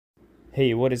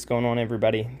Hey, what is going on,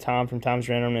 everybody? Tom from Tom's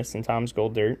Randomness and Tom's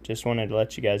Gold Dirt. Just wanted to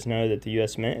let you guys know that the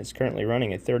U.S. Mint is currently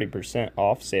running a 30%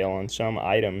 off sale on some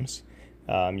items.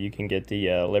 You can get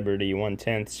the Liberty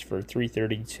 1/10 for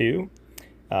 $332,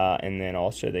 and then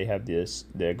also they have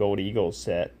the Gold Eagle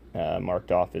set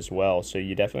marked off as well. So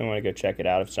you definitely want to go check it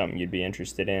out if something you'd be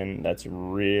interested in. That's a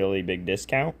really big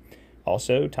discount.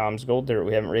 Also, Tom's Gold Dirt,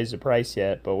 we haven't raised the price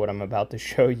yet, but what I'm about to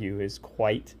show you is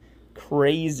quite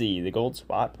crazy. The gold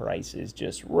spot price is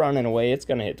just running away. It's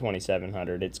going to hit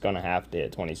 2,700. It's going to have to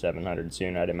hit 2,700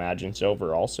 soon, I'd imagine.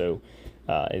 Silver also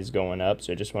is going up,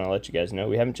 so I just want to let you guys know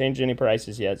we haven't changed any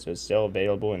prices yet, so it's still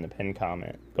available in the pinned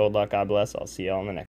comment. Gold luck, God bless. I'll see y'all in the next